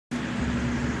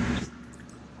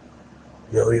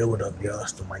Yo, what up, y'all?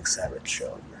 It's the Mike Savage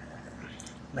Show,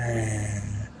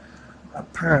 man.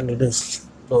 Apparently, this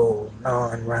little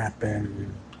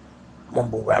non-rapping,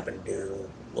 mumble-rapping dude,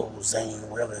 Lil Zane,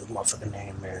 whatever his motherfucking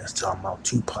name is, talking about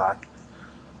Tupac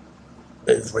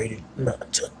is rated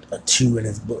a 2 in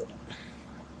his book.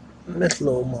 And this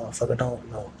little motherfucker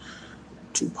don't know.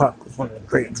 Tupac was one of the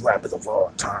greatest rappers of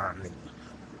all time.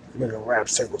 Nigga rap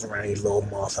circles around these little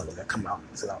motherfuckers that come out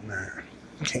and say, oh, man,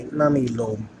 can't none of these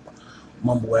little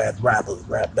mumble-ass rappers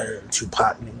rap better than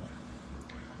Tupac,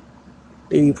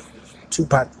 nigga.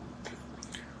 Tupac,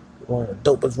 one of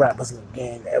the dopest rappers in the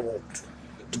game ever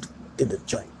did the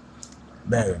joint.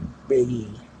 Better than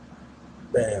Biggie,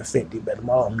 better than 50, better than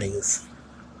all them niggas.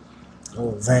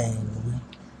 Lil Zane,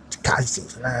 Tekashi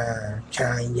 69,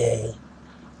 Kanye.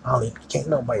 Can't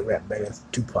nobody rap better than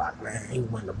Tupac, man. He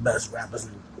was one of the best rappers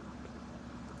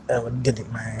ever did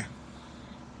it, man.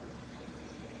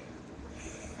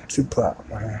 Tupac,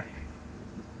 man.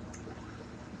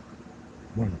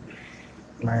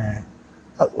 Man.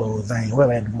 Fuck Lil Zane.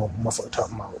 Whatever that motherfucker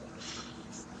talking about.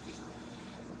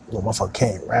 Little motherfucker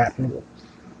can't rap, nigga.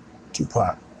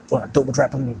 Tupac, one of the dopest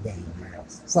rappers in the game, man.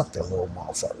 Fuck that little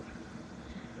motherfucker.